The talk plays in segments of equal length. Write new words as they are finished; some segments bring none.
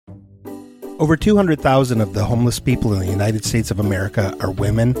Over 200,000 of the homeless people in the United States of America are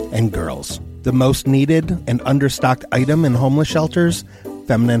women and girls. The most needed and understocked item in homeless shelters?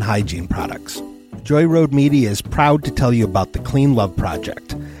 Feminine hygiene products. Joy Road Media is proud to tell you about the Clean Love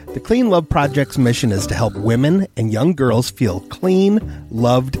Project. The Clean Love Project's mission is to help women and young girls feel clean,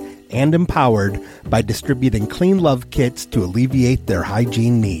 loved, and empowered by distributing Clean Love kits to alleviate their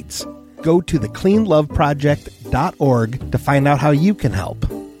hygiene needs. Go to thecleanloveproject.org to find out how you can help.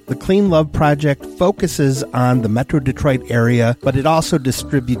 The Clean Love Project focuses on the Metro Detroit area, but it also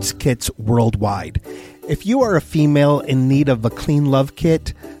distributes kits worldwide. If you are a female in need of a Clean Love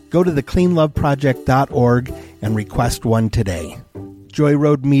kit, go to thecleanloveproject.org and request one today. Joy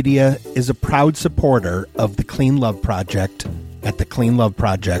Road Media is a proud supporter of the Clean Love Project at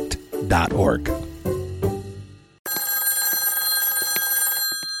thecleanloveproject.org.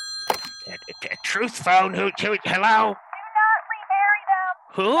 Truth phone. Hello?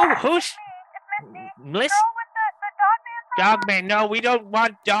 Do not remarry them. Who's? It's Misty. Listen. Girl with the dog man. Dogman, no, we don't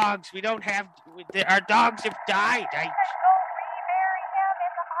want dogs. We don't have... Our dogs have died. Go remarry him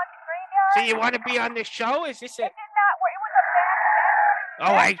in the haunted graveyard. So you want to be on the show? Is this It a... did not work. It was a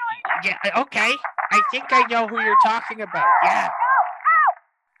bad match. Yeah, okay. I think I know who you're talking about. Yeah. Ow!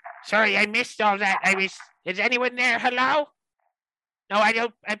 Sorry, I missed all that. Is anyone there? Hello? No, I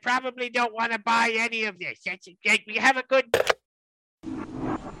don't. I probably don't want to buy any of this. You have a good...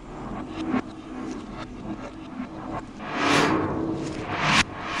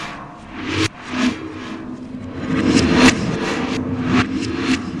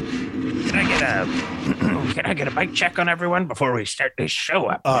 Can I get a mic check on everyone before we start this show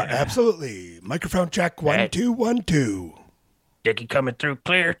up? Absolutely. Microphone check 1 2 1 2. Dickie coming through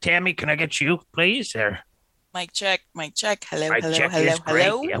clear. Tammy, can I get you, please? There. Mic check. Hello, Mic hello, check hello, is great.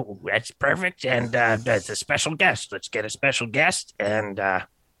 hello. Yeah, that's perfect. And that's a special guest. Let's get a special guest. And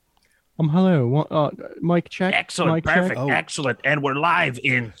hello. Mic check. excellent, mic perfect, check. Oh. excellent. And we're live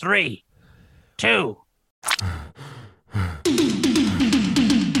in 3, 2.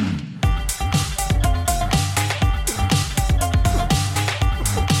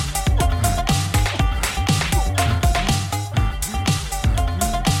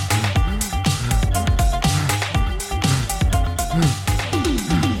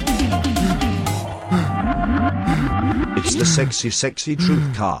 It's the sexy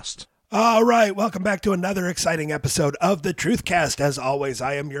Truth Cast. All right, welcome back to another exciting episode of the Truthcast. As always,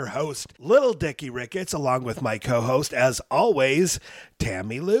 I am your host, Little Dickie Ricketts, along with my co-host, as always,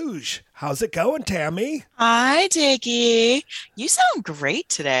 Tammy Luge. How's it going, Tammy? Hi, Dickie. You sound great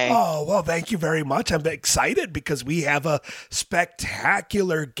today. Oh, well, thank you very much. I'm excited because we have a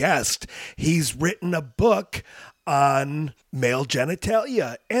spectacular guest. He's written a book on male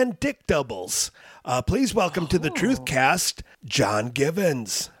genitalia and dick doubles. Please welcome to the Truthcast, John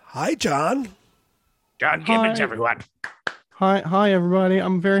Givens. Hi, John. John Gibbons, Hi. everyone. Hi, everybody.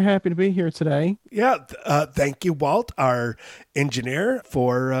 I'm very happy to be here today. Yeah, thank you, Walt, our engineer,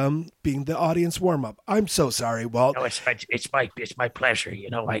 for being the audience warm-up. I'm so sorry, Walt. No, it's my pleasure.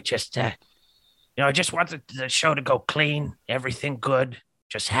 I just want the show to go clean, everything good.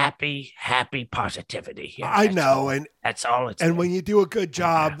 Just happy positivity. Yeah, I know, and that's all it's. And when you do a good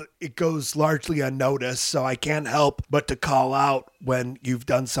job, it goes largely unnoticed, so I can't help but to call out when you've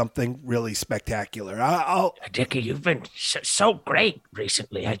done something really spectacular. Dickie, you've been so great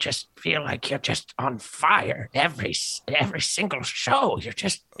recently. I just feel like you're just on fire every single show. You're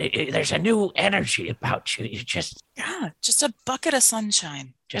just there's a new energy about you. You just Just a bucket of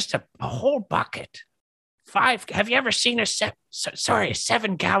sunshine. just a whole bucket. 5. Have you ever seen a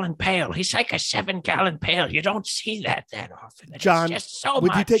 7-gallon pail? He's like a 7-gallon pail. You don't see that often. It's John, just so would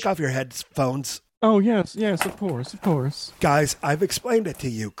much. you take off your headphones? Oh, yes, of course. Guys, I've explained it to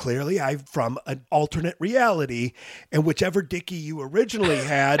you clearly. I'm from an alternate reality, and whichever Dickie you originally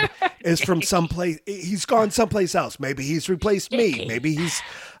had is from someplace. He's gone someplace else. Maybe he's replaced me. Dickie. Maybe he's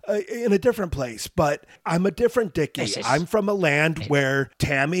in a different place. But I'm a different Dickie. I'm from a land where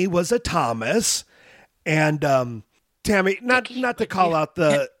Tammy was a Thomas, and Tammy, not to call out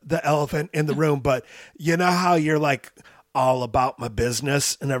the elephant in the room, but you know how you're like all about my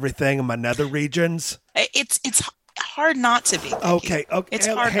business and everything in my nether regions? It's hard not to be. Dickie. Okay. It's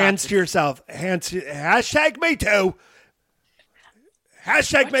hard Hands not to yourself. Hashtag me too.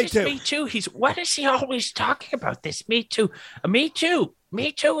 Hashtag me too. Me too. What is he always talking about? This me too. Me too.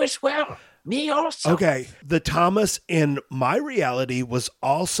 Me too as well. Me also. Okay. The Thomas in my reality was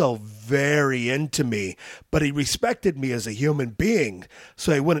also very into me, but he respected me as a human being,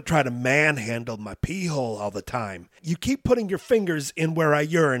 so he wouldn't try to manhandle my pee hole all the time. You keep putting your fingers in where I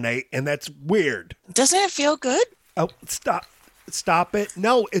urinate, and that's weird. Doesn't it feel good? Oh, stop. Stop it.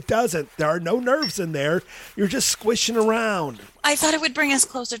 No, it doesn't. There are no nerves in there. You're just squishing around. I thought it would bring us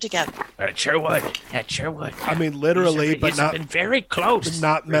closer together. It sure would. It sure would. I mean, literally, but not been very close.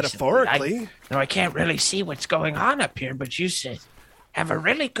 not recently. metaphorically. I can't really see what's going on up here, but you said have a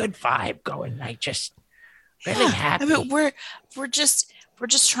really good vibe going. I just really happy. I mean, we're just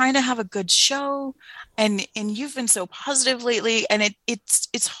trying to have a good show, and you've been so positive lately, and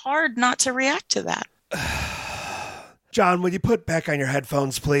it's hard not to react to that. John, will you put back on your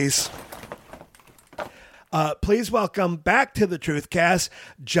headphones, please? Please welcome back to the Truthcast,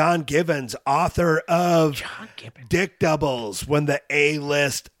 John Givens, author of Dick Doubles, When the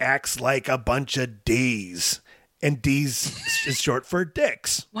A-List Acts Like a Bunch of D's. And D's is short for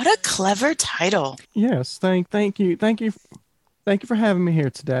dicks. What a clever title. Yes, thank you for having me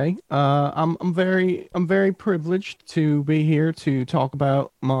here today. I'm very privileged to be here to talk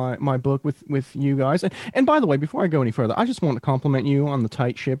about my book with you guys. And by the way, before I go any further, I just want to compliment you on the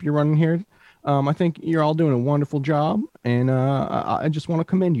tight ship you're running here. I think you're all doing a wonderful job, and I just want to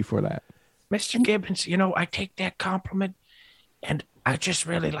commend you for that. Mr. Gibbons, I take that compliment, and I just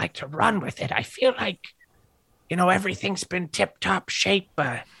really like to run with it. I feel like, everything's been tip-top shape.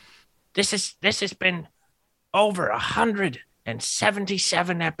 This has been over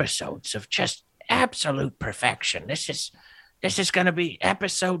 177 episodes of just absolute perfection. This is going to be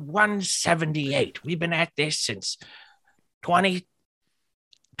episode 178. We've been at this since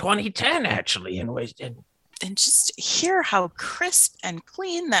 2010, actually. And just hear how crisp and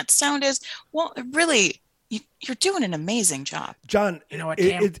clean that sound is. Well, really, you're doing an amazing job. John, you know what,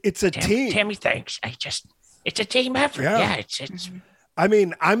 it's a team. Tammy, thanks. It's a team effort. Yeah, it's I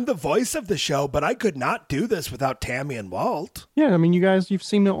mean, I'm the voice of the show, but I could not do this without Tammy and Walt. Yeah, I mean, you've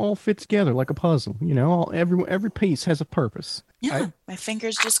seemed to all fit together like a puzzle. Every piece has a purpose. Yeah, my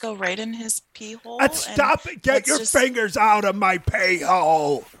fingers just go right in his pee hole. Stop it! Get your fingers out of my pee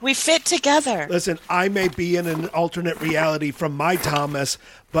hole. We fit together. Listen, I may be in an alternate reality from my Thomas,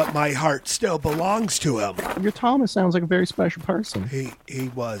 but my heart still belongs to him. Your Thomas sounds like a very special person. He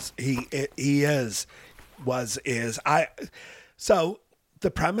is. So,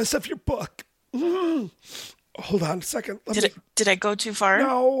 the premise of your book. Hold on a second. Did I go too far?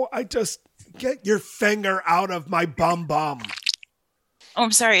 No, I just get your finger out of my bum. Oh,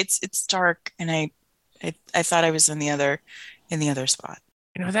 I'm sorry. It's dark, and I thought I was in the other spot.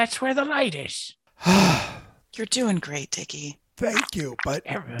 That's where the light is. You're doing great, Dickie. Thank you, but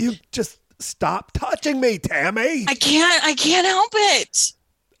you just stop touching me, Tammy. I can't help it.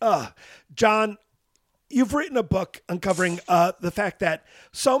 John, you've written a book uncovering the fact that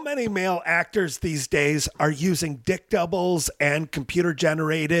so many male actors these days are using dick doubles and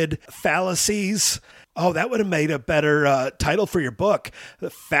computer-generated fallacies. Oh, that would have made a better title for your book, The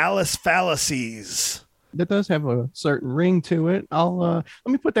Phallus Fallacies. That does have a certain ring to it. I'll let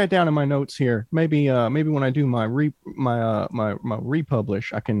me put that down in my notes here. Maybe when I do my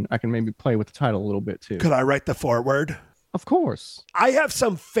republish, I can maybe play with the title a little bit too. Could I write the foreword? Of course. I have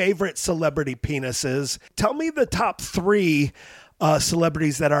some favorite celebrity penises. Tell me the top 3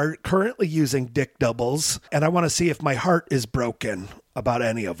 celebrities that are currently using dick doubles, and I want to see if my heart is broken about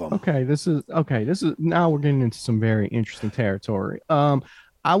any of them. Okay, this is now we're getting into some very interesting territory.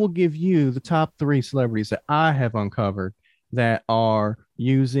 I will give you the top 3 celebrities that I have uncovered that are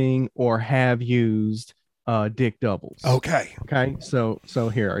using or have used dick doubles. Okay. So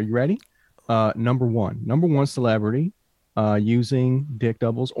here, are you ready? Number one celebrity using dick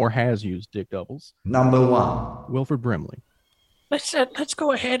doubles or has used dick doubles. Number 1. Wilford Brimley. Let's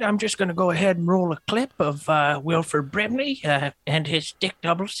go ahead. I'm just going to go ahead and roll a clip of Wilford Brimley and his dick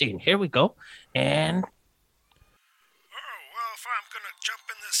double scene. Here we go. And well, if I'm going to jump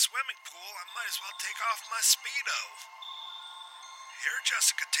in this swimming pool, I might as well take off my Speedo. Here,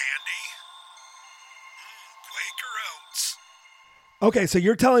 Jessica Tandy. Quaker Oats. Okay, so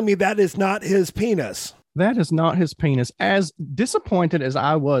you're telling me that is not his penis? That is not his penis. As disappointed as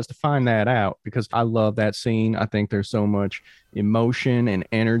I was to find that out, because I love that scene. I think there's so much emotion and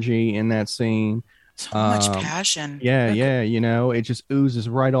energy in that scene. So much passion. Yeah. It just oozes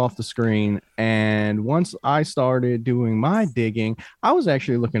right off the screen. And once I started doing my digging, I was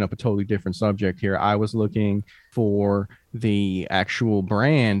actually looking up a totally different subject here. I was looking for the actual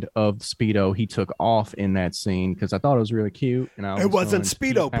brand of the Speedo he took off in that scene because I thought it was really cute. And it wasn't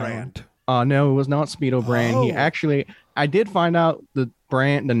Speedo brand. No, it was not Speedo brand. Oh. I did find out the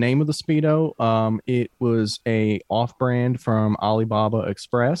name of the Speedo. It was a off-brand from Alibaba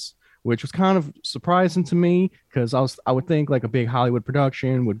Express, which was kind of surprising to me because I would think like a big Hollywood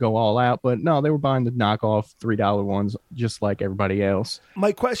production would go all out, but no, they were buying the knockoff $3 ones just like everybody else.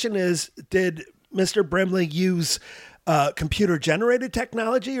 My question is, did Mr. Brimley use computer generated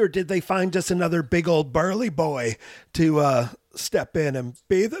technology, or did they find just another big old burly boy to step in and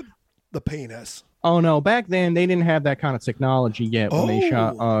be the penis? Oh no! Back then they didn't have that kind of technology yet when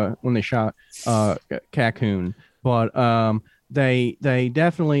they shot Cocoon, but they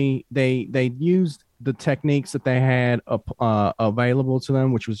definitely they used the techniques that they had available to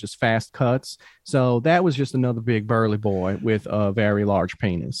them, which was just fast cuts. So that was just another big burly boy with a very large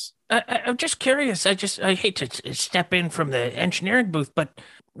penis. I'm just curious. I hate to step in from the engineering booth, but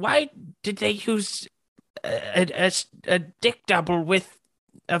why did they use a dick double with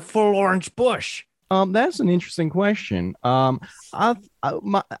a full orange bush? That's an interesting question. I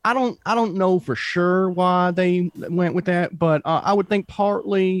don't know for sure why they went with that, but I would think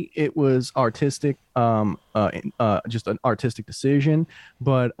partly it was artistic, just an artistic decision,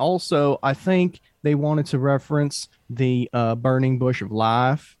 but also I think they wanted to reference the burning bush of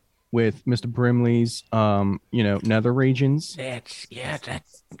life with Mr. Brimley's, nether regions. Because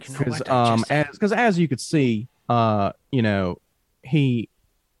as you could see, he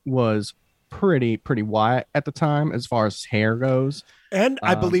was pretty white at the time as far as his hair goes, and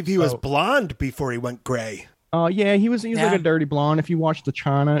I believe he was blonde before he went gray. Yeah, he was like a dirty blonde. If you watch the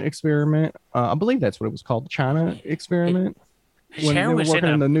China Experiment, I believe that's what it was called, the China Experiment, when they were working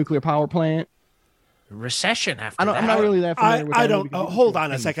in the nuclear power plant. Recession after I'm not really that familiar with that. I don't. Hold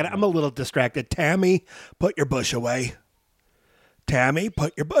on a second. I'm a little distracted. Tammy, put your bush away. Tammy,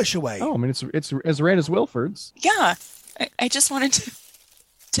 put your bush away. Oh, I mean, it's as red as Wilford's. Yeah, I just wanted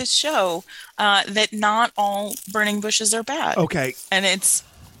to show that not all burning bushes are bad. Okay. And it's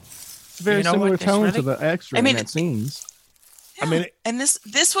very similar tone to the extra in that scenes. Yeah. I mean, and this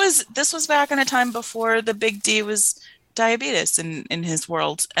was back in a time before the big D was diabetes in his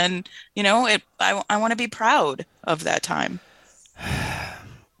world. And, I want to be proud of that time.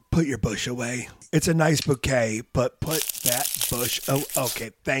 Put your bush away. It's a nice bouquet, but put that bush. Oh,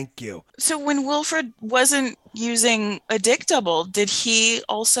 okay. Thank you. So when Wilford wasn't using a dick double, did he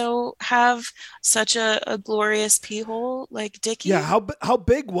also have such a glorious pee hole like Dickie? Yeah. How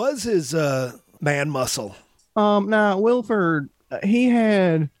big was his man muscle? Now Wilford, he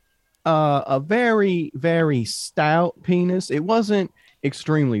had a very, very stout penis. It wasn't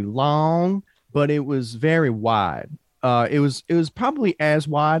extremely long, but it was very wide. It was probably as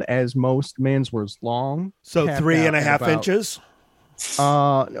wide as most men's was long. So 3.5 inches.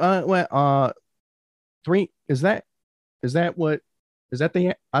 3 is that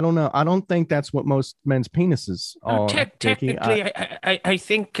the I don't know. I don't think that's what most men's penises are. Technically, I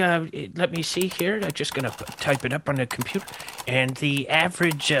think. Let me see here. I'm just gonna type it up on the computer, and the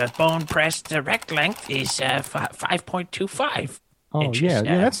average bone pressed direct length is 5.25. Oh inches.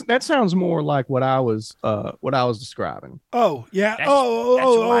 Yeah. That sounds more like what I was describing. Oh yeah. That's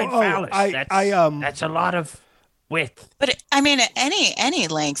a wide phallus. That's a lot of width. But I mean, any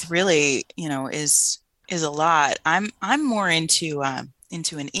length really, is a lot. I'm more into an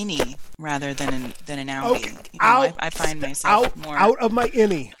innie rather than an outie. Okay. I find myself more out of my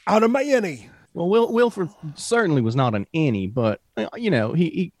innie. Well, Wilford certainly was not an innie, but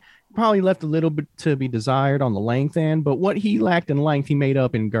he probably left a little bit to be desired on the length end, but what he lacked in length, he made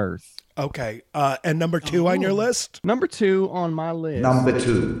up in girth. Okay. And number 2 on your list? Number 2 on my list. Number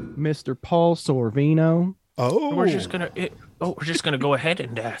 2. Mr. Paul Sorvino. Oh. We're just gonna go ahead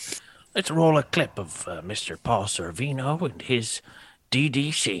and let's roll a clip of Mr. Paul Sorvino and his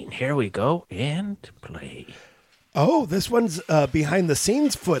DD scene. Here we go, and play. Oh, this one's behind the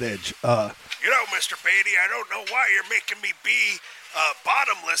scenes footage. Mr. Beatty, I don't know why you're making me be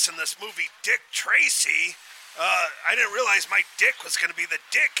bottomless in this movie, Dick Tracy. I didn't realize my dick was going to be the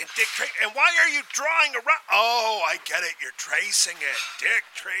dick and Dick Tracy. And why are you drawing around? Oh, I get it. You're tracing it. Dick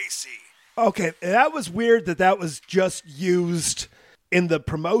Tracy. Okay, that was weird that was just used in the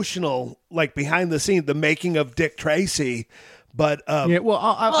promotional, like behind the scene, the making of Dick Tracy. But I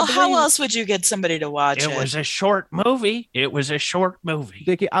how else would you get somebody to watch it? It was a short movie.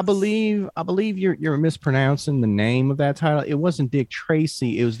 Dickie, I believe you're mispronouncing the name of that title. It wasn't Dick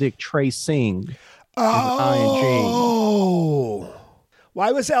Tracy. It was Dick Tracing. Oh.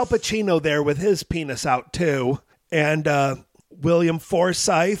 Why was Al Pacino there with his penis out too? And William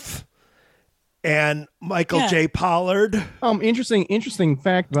Forsythe and Michael J. Pollard. Interesting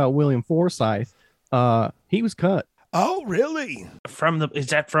fact about William Forsythe. He was cut. Oh, really? Is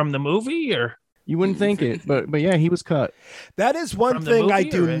that from the movie, or? You wouldn't think it, but yeah, he was cut. That is one thing I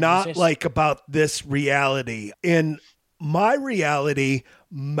do not like about this reality. In my reality,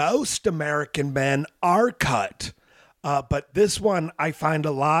 most American men are cut. But this one, I find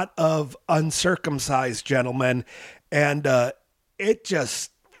a lot of uncircumcised gentlemen, and it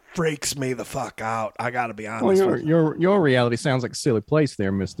just freaks me the fuck out. I got to be honest. Well, with you. your reality sounds like a silly place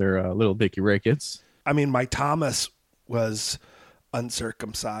there, Mister Little Dicky Ricketts. I mean, my Thomas was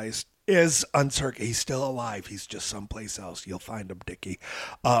uncircumcised. He's still alive. He's just someplace else. You'll find him, Dickie.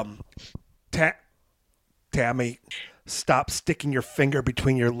 Tammy, stop sticking your finger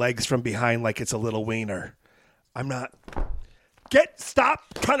between your legs from behind like it's a little wiener. I'm not. Stop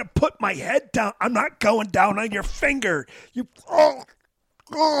trying to put my head down. I'm not going down on your finger.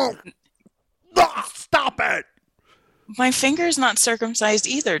 Stop it. My finger's not circumcised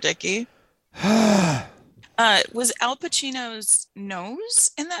either, Dickie. Was Al Pacino's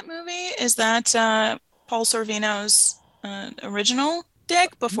nose in that movie? Is that Paul Sorvino's original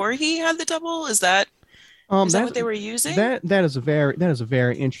dick before he had the double? Is that what they were using? That is a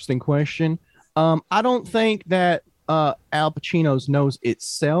very interesting question. I don't think that Al Pacino's nose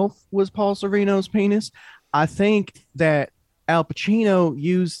itself was Paul Sorvino's penis. I think that Al Pacino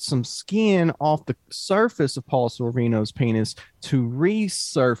used some skin off the surface of Paul Sorvino's penis to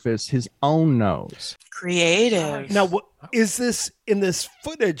resurface his own nose. Creative. Now, is this in this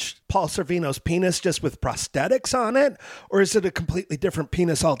footage Paul Sorvino's penis just with prosthetics on it, or is it a completely different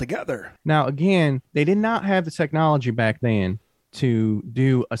penis altogether? Now, again, they did not have the technology back then to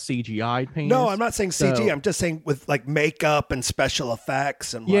do a CGI penis. No, I'm not saying CG. I'm just saying with like makeup and special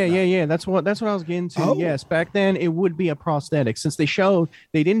effects and whatnot. Yeah. That's what I was getting to. Oh. Yes, back then it would be a prosthetic, since they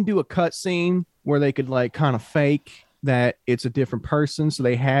didn't do a cut scene where they could like kind of fake that it's a different person. So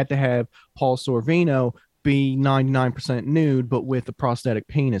they had to have Paul Sorvino be 99% nude, but with a prosthetic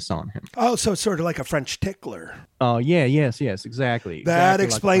penis on him. Oh, so it's sort of like a French tickler. Oh, yes, exactly. That Exactly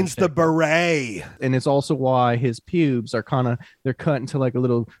explains like a the French beret. tickler. And it's also why his pubes are they're cut into like a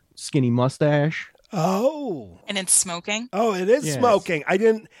little skinny mustache. Oh. And it's smoking. Oh, it is Yes. smoking. I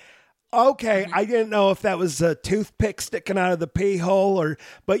didn't know if that was a toothpick sticking out of the pee hole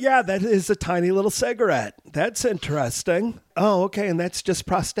but yeah, that is a tiny little cigarette. That's interesting. Oh, okay. And that's just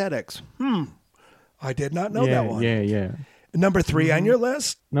prosthetics. I did not know that one. Yeah. Number 3 on your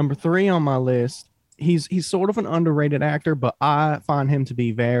list? Number 3 on my list. He's sort of an underrated actor, but I find him to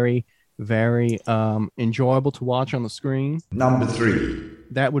be very, very enjoyable to watch on the screen. Number 3.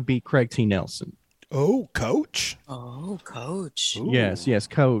 That would be Craig T. Nelson. Oh, Coach. Oh, Coach. Ooh. Yes,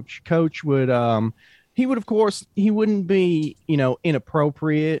 Coach. Coach would he wouldn't be,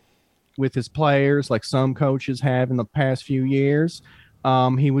 inappropriate with his players like some coaches have in the past few years.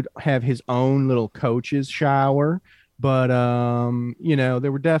 He would have his own little coach's shower, but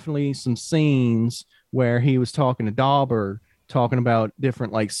there were definitely some scenes where he was talking to Dauber, talking about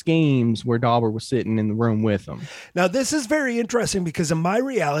different like schemes where Dauber was sitting in the room with him. Now, this is very interesting because in my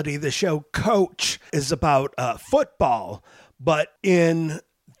reality, the show Coach is about football, but in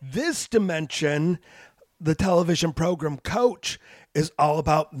this dimension, the television program Coach is all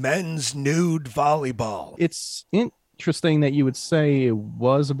about men's nude volleyball. It's interesting that you would say it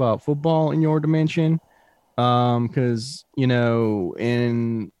was about football in your dimension, because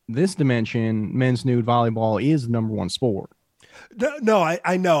in this dimension, men's nude volleyball is the number one sport. No,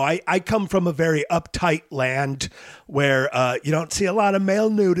 I know. I come from a very uptight land where you don't see a lot of male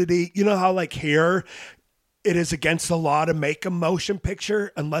nudity. You know how like here it is against the law to make a motion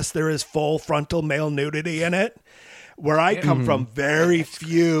picture unless there is full frontal male nudity in it. Where I come from, very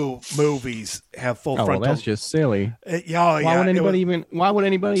few movies have full Oh, frontal. well, that's just silly. Why Why would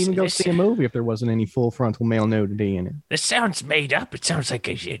anybody even go see a movie if there wasn't any full frontal male nudity in it? This sounds made up. It sounds like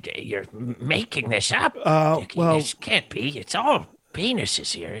you're making this up. Dickie. well- This can't be. It's all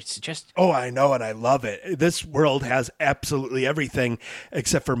penises here. It's just. Oh, I know, and I love it. This world has absolutely everything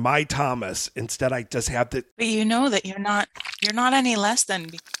except for my Thomas. Instead, I just have to. But you know that you're not any less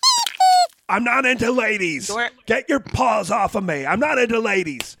than. I'm not into ladies. Get your paws off of me. I'm not into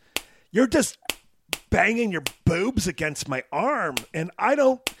ladies. You're just banging your boobs against my arm, and I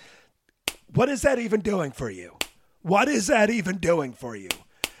don't. What is that even doing for you? What is that even doing for you?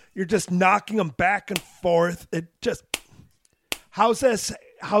 You're just knocking them back and forth. It just. How's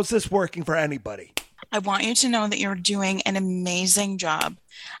this working for anybody? I want you to know that you're doing an amazing job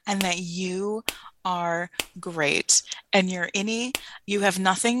and that you are great and you have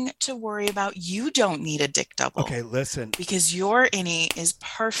nothing to worry about. You don't need a dick double. Okay, listen. Because your innie is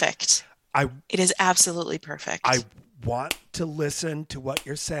perfect. It is absolutely perfect. I want to listen to what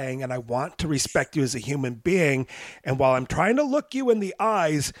you're saying, and I want to respect you as a human being. And while I'm trying to look you in the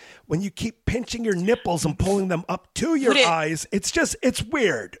eyes, when you keep pinching your nipples and pulling them up to your eyes, it's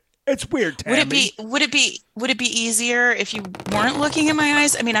weird. It's weird, Tammy. Would it be easier if you weren't looking in my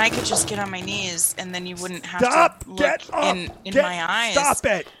eyes? I mean, I could just get on my knees and then you wouldn't have to look in my eyes. Stop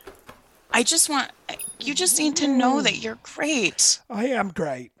it. I just want You just need to know that you're great. I am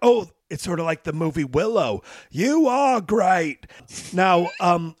great. Oh, it's sort of like the movie Willow. You are great. Now,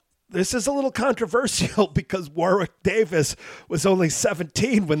 this is a little controversial because Warwick Davis was only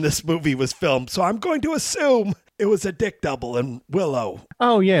 17 when this movie was filmed. So I'm going to assume it was a dick double in Willow.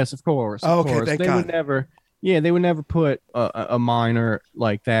 Oh yes, of course. Of Okay, course. thank They God. would never. Yeah, they would never put a minor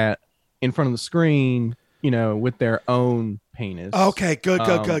like that in front of the screen, with their own penis. Okay,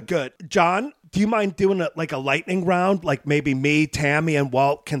 good. John, do you mind doing like a lightning round? Like maybe me, Tammy, and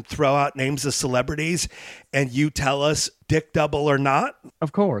Walt can throw out names of celebrities and you tell us dick double or not?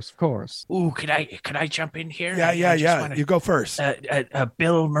 Of course. Ooh, could I jump in here? Yeah. You go first.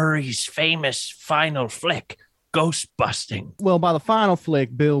 Bill Murray's famous final flick, Ghostbusting. Well, by the final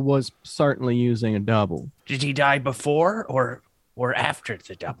flick, Bill was certainly using a double. Did he die before or after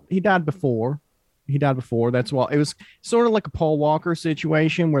the double? He died before. That's why it was sort of like a Paul Walker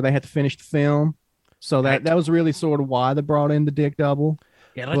situation where they had to finish the film. So that was really sort of why they brought in the dick double.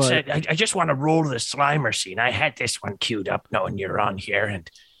 Yeah, let's say I just want to roll the Slimer scene. I had this one queued up knowing you're on here, and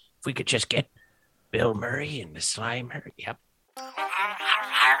if we could just get Bill Murray and the Slimer. Yep.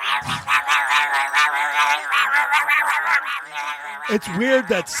 It's weird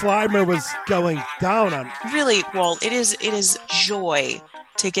that Slimer was going down on. Really, Walt, it is joy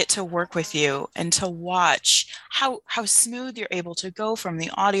to get to work with you and to watch how smooth you're able to go from the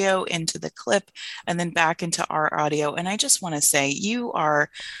audio into the clip and then back into our audio. And I just want to say you are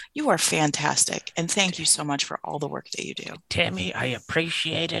fantastic. And thank you so much for all the work that you do. Tammy, I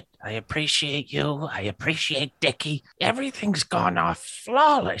appreciate it. I appreciate you. I appreciate Dickie. Everything's gone off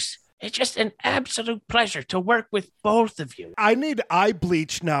flawless. It's just an absolute pleasure to work with both of you. I need eye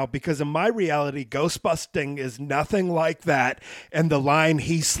bleach now because in my reality, Ghostbusting is nothing like that. And the line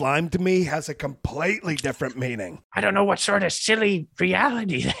 "he slimed me" has a completely different meaning. I don't know what sort of silly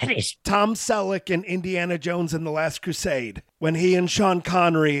reality that is. Tom Selleck in Indiana Jones and the Last Crusade, when he and Sean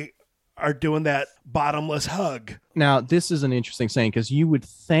Connery are doing that bottomless hug. Now, this is an interesting saying because you would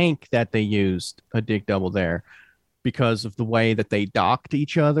think that they used a dick double there because of the way that they docked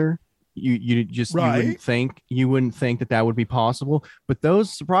each other. You wouldn't think that would be possible, but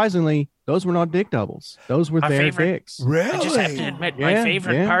those were not dick doubles. Those were their dicks. Really? I just have to admit, my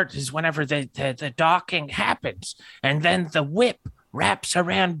favorite part is whenever the docking happens and then the whip wraps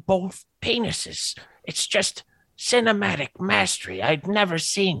around both penises. It's just cinematic mastery. I'd never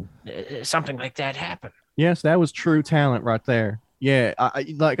seen something like that happen. Yes, that was true talent right there. Yeah,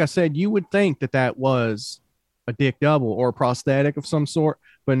 like I said, you would think that was a dick double or a prosthetic of some sort.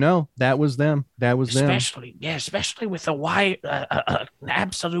 But no, that was them. Especially with an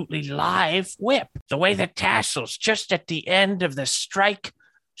absolutely live whip. The way the tassels just at the end of the strike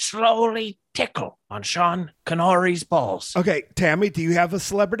slowly tickle on Sean Connery's balls. Okay, Tammy, do you have a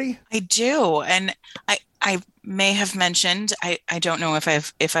celebrity? I do, and I may have mentioned. I don't know if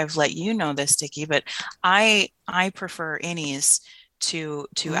I've let you know this, Dickie, but I prefer innies to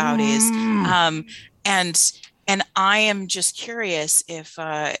outies, and I am just curious if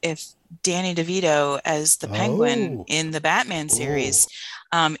Danny DeVito as the Penguin in the Batman series,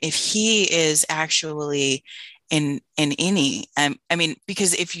 if he is actually an innie. I mean,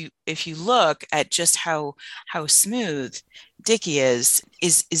 because if you look at just how smooth Dickie is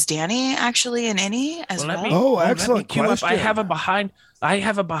Danny actually an innie as well? Excellent question. I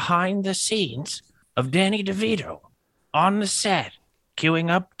have a behind the scenes of Danny DeVito on the set, queuing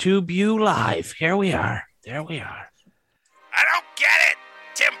up Tube U Live. Here we are. There we are. I don't get it,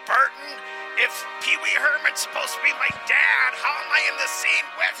 Tim Burton. If Pee Wee Herman's supposed to be my dad, how am I in the scene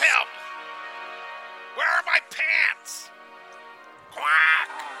with him? Where are my pants? Quack.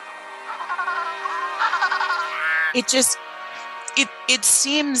 It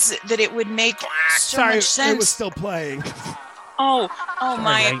seems that it would make so Sorry, much sense. it was still playing. Oh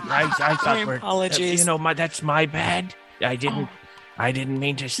my! I thought my apologies. That's my bad. I didn't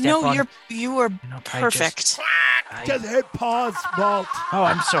mean to step on. No, you were perfect. Just hit pause, Walt. Oh,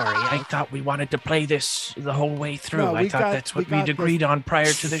 I'm sorry. I thought we wanted to play this the whole way through. No, I thought that's what we'd agreed on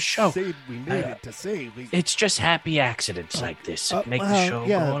prior to the show. We needed to see. It's just happy accidents like this that make the show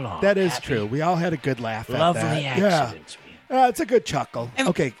go along. That is true. We all had a good laugh at that. Lovely accidents. It's a good chuckle.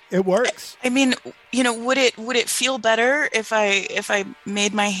 Okay, it works. I mean, would it feel better if I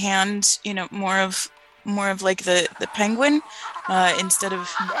made my hand, more of like the penguin instead of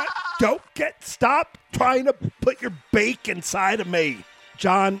Stop trying to put your bake inside of me.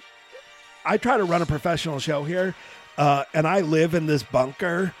 John, I try to run a professional show here, and I live in this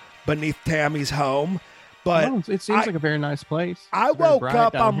bunker beneath Tammy's home. But it seems like a very nice place. I woke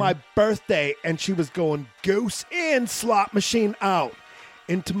up on my birthday, and she was going goose in, slot machine out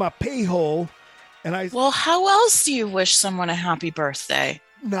into my pee hole, And Well, how else do you wish someone a happy birthday?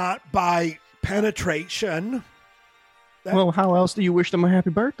 not by penetration. Well, how else do you wish them a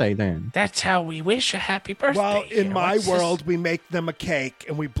happy birthday then? That's how we wish a happy birthday. Well, in here. my What's this? world, we make them a cake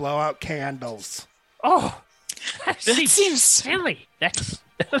and we blow out candles. Oh, that seems- silly. That's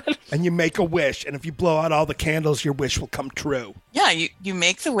And you make a wish, and if you blow out all the candles, your wish will come true. Yeah, you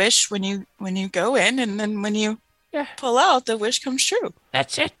make the wish when you go in, and then when you Yeah. pull out, the wish comes true.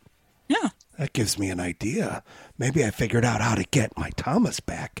 that's it. Yeah. That gives me an idea. Maybe I figured out how to get my Thomas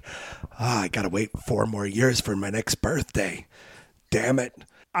back. I gotta wait 4 more years for my next birthday. Damn it.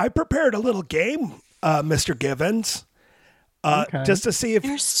 I prepared a little game, Mr. Givens. Okay. Just to see if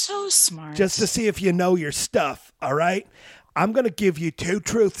You're so smart. you know your stuff, all right? I'm going to give you 2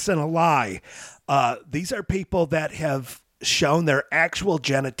 truths and a lie. These are people that have shown their actual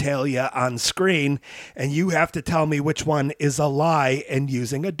genitalia on screen, and you have to tell me which one is a lie and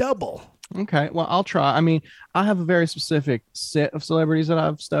using a double. Okay, well, I'll try. I mean, I have a very specific set of celebrities that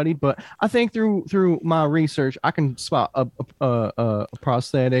I've studied, but I think through my research, I can spot a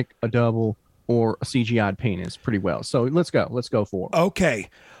prosthetic, a double, or a CGI'd penis pretty well. So let's go for it. Okay.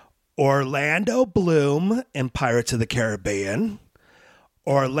 Orlando Bloom in Pirates of the Caribbean,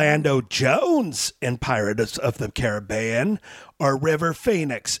 Orlando Jones in Pirates of the Caribbean, or River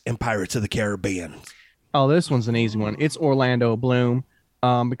Phoenix in Pirates of the Caribbean. Oh, this one's an easy one. It's Orlando Bloom,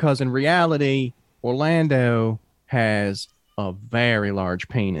 because in reality, Orlando has a very large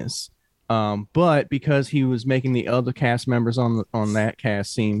penis. But because he was making the other cast members on that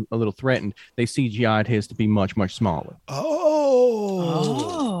cast seem a little threatened, they CGI'd his to be much, much smaller.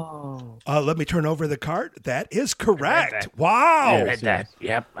 Let me turn over the card. That is I correct. read that. Wow. I read that.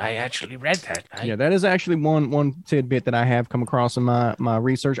 Yep, I actually read that. Yeah, that is actually one tidbit that I have come across in my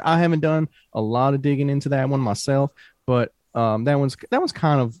research. I haven't done a lot of digging into that one myself, but that one's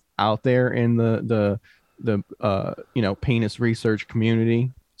kind of out there in the penis research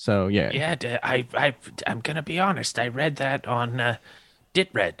community. So yeah. I'm gonna be honest. I read that on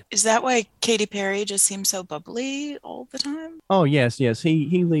DitRed. Is that why Katy Perry just seems so bubbly all the time? Oh yes.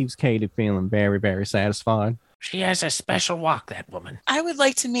 He leaves Katie feeling very, very satisfied. She has a special walk, that woman. I would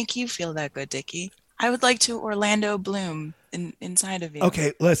like to make you feel that good, Dickie. I would like to Orlando Bloom inside of you.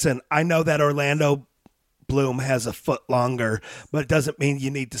 Okay, listen, I know that Orlando Bloom has a foot longer, but it doesn't mean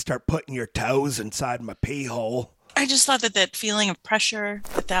you need to start putting your toes inside my pee hole. I just thought that feeling of pressure,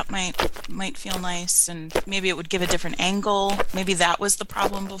 that might feel nice, and maybe it would give a different angle. Maybe that was the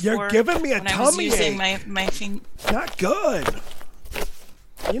problem before. You're giving me a when I was tummy using ache. my finger. Not good.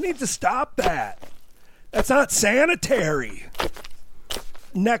 You need to stop that. That's not sanitary.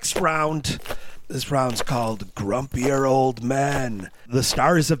 Next round. This round's called Grumpier Old Men. The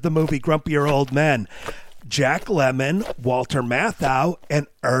stars of the movie Grumpier Old Men: Jack Lemmon, Walter Matthau, and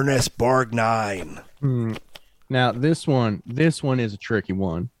Ernest Borgnine. Now this one is a tricky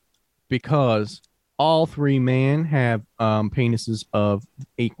one because all 3 men have penises of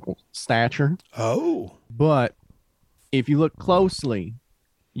equal stature. Oh. But if you look closely,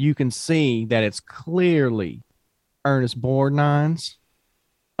 you can see that it's clearly Ernest Borgnine's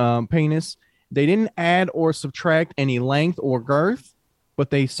penis. They didn't add or subtract any length or girth,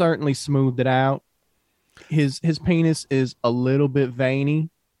 but they certainly smoothed it out. His penis is a little bit veiny,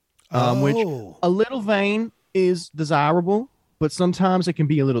 which a little vein is desirable, but sometimes it can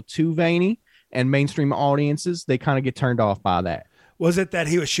be a little too veiny, and mainstream audiences, they kind of get turned off by that. Was it that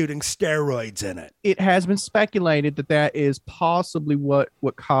he was shooting steroids in it? It has been speculated that is possibly what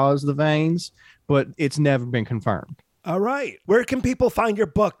caused the veins, but it's never been confirmed. All right. Where can people find your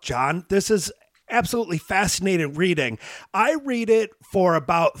book, John? This is absolutely fascinating reading. I read it for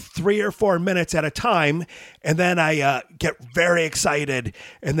about 3 or 4 minutes at a time, and then I get very excited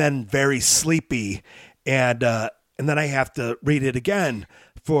and then very sleepy, and then I have to read it again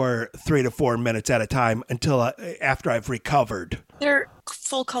for 3 to 4 minutes at a time until after I've recovered. They're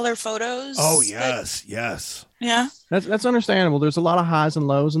full color photos. Oh yes, yes. Yeah. That's understandable. There's a lot of highs and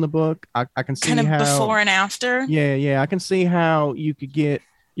lows in the book. I can see Kind of how before and after. Yeah. I can see how you could get,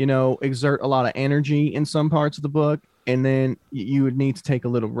 exert a lot of energy in some parts of the book, and then you would need to take a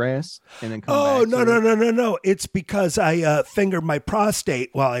little rest and then come back. No. It's because I finger my prostate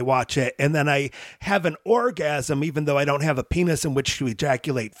while I watch it, and then I have an orgasm, even though I don't have a penis in which to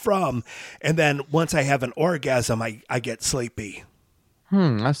ejaculate from. And then once I have an orgasm, I get sleepy.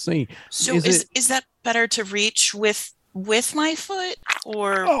 I see. So is that better to reach with my foot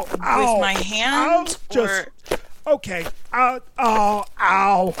or with my hand? Okay. Ow.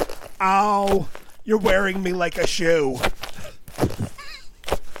 You're wearing me like a shoe.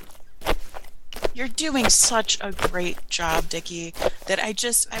 You're doing such a great job, Dickie, that I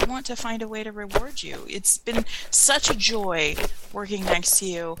want to find a way to reward you. It's been such a joy working next to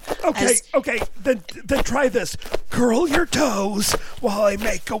you. Okay, then try this. Curl your toes while I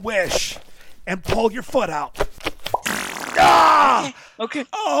make a wish, and pull your foot out. Ah! Okay.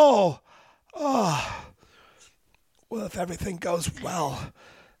 Oh. Well, if everything goes well,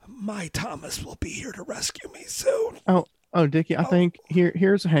 my Thomas will be here to rescue me soon. Oh, Dickie, I think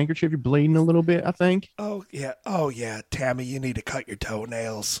here's a handkerchief. You're bleeding a little bit, I think. Oh, yeah. Tammy, you need to cut your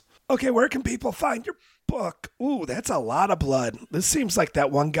toenails. Okay, where can people find your book? Ooh, that's a lot of blood. This seems like that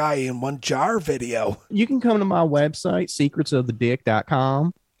one guy in one jar video. You can come to my website,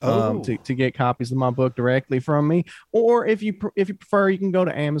 secretsofthedick.com, to get copies of my book directly from me. Or if you prefer, you can go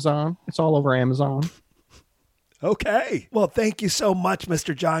to Amazon. It's all over Amazon. Okay. Well, thank you so much,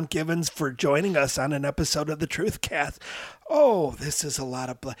 Mr. John Givens, for joining us on an episode of the Truthcast. Oh, this is a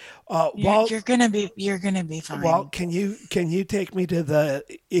lot of blood. Walt, you're gonna be fine. Walt, can you take me to the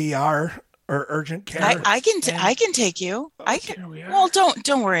ER or urgent care? I can take you. I can. Well,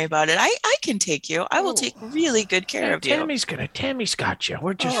 don't worry about it. I can take you. I will take really good care of you. Tammy's got you.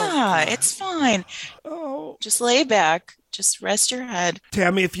 We're just. It's fine. Oh, just lay back. Just rest your head.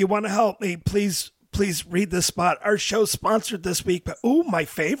 Tammy, if you want to help me, please read this spot. Our show's sponsored this week, but my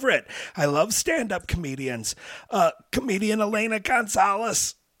favorite. I love stand-up comedians. Comedian Elena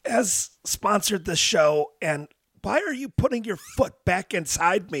Gonzalez has sponsored this show, and why are you putting your foot back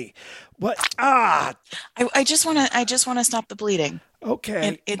inside me? What? I just want to stop the bleeding. Okay.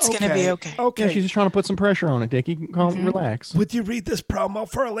 And it's going to be okay. Okay. Yeah, she's just trying to put some pressure on it, Dick. You can relax. Would you read this promo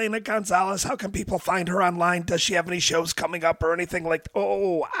for Elena Gonzalez? How can people find her online? Does she have any shows coming up or anything like?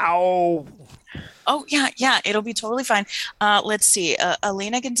 Ow. Oh, yeah. It'll be totally fine. Let's see.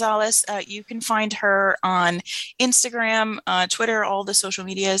 Elena Gonzalez, you can find her on Instagram, Twitter, all the social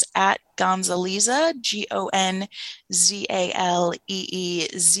medias at Gonzaleza,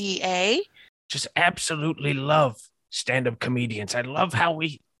 GONZALEEZA. Just absolutely love stand-up comedians. I love how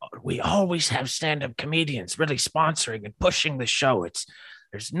we always have stand-up comedians really sponsoring and pushing the show.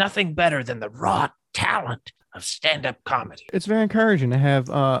 There's nothing better than the raw talent of stand-up comedy. It's very encouraging to have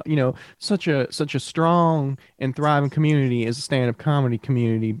such a strong and thriving community as a stand-up comedy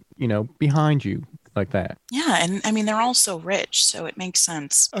community, behind you like that. Yeah, and I mean they're all so rich, so it makes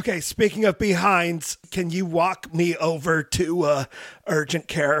sense. Okay, speaking of behinds, can you walk me over to urgent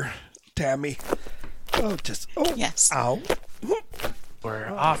care, Tammy? Yes. Ow. We're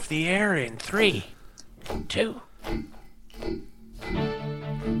off the air in 3, 2.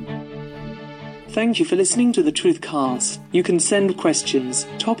 Thank you for listening to the Truthcast. You can send questions,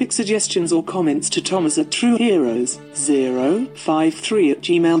 topic suggestions or comments to Thomas at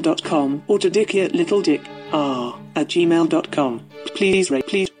trueheroes053@gmail.com or to Dickie at littledicktr@gmail.com. Please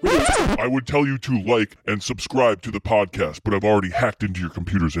rate. I would tell you to like and subscribe to the podcast, but I've already hacked into your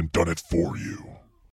computers and done it for you.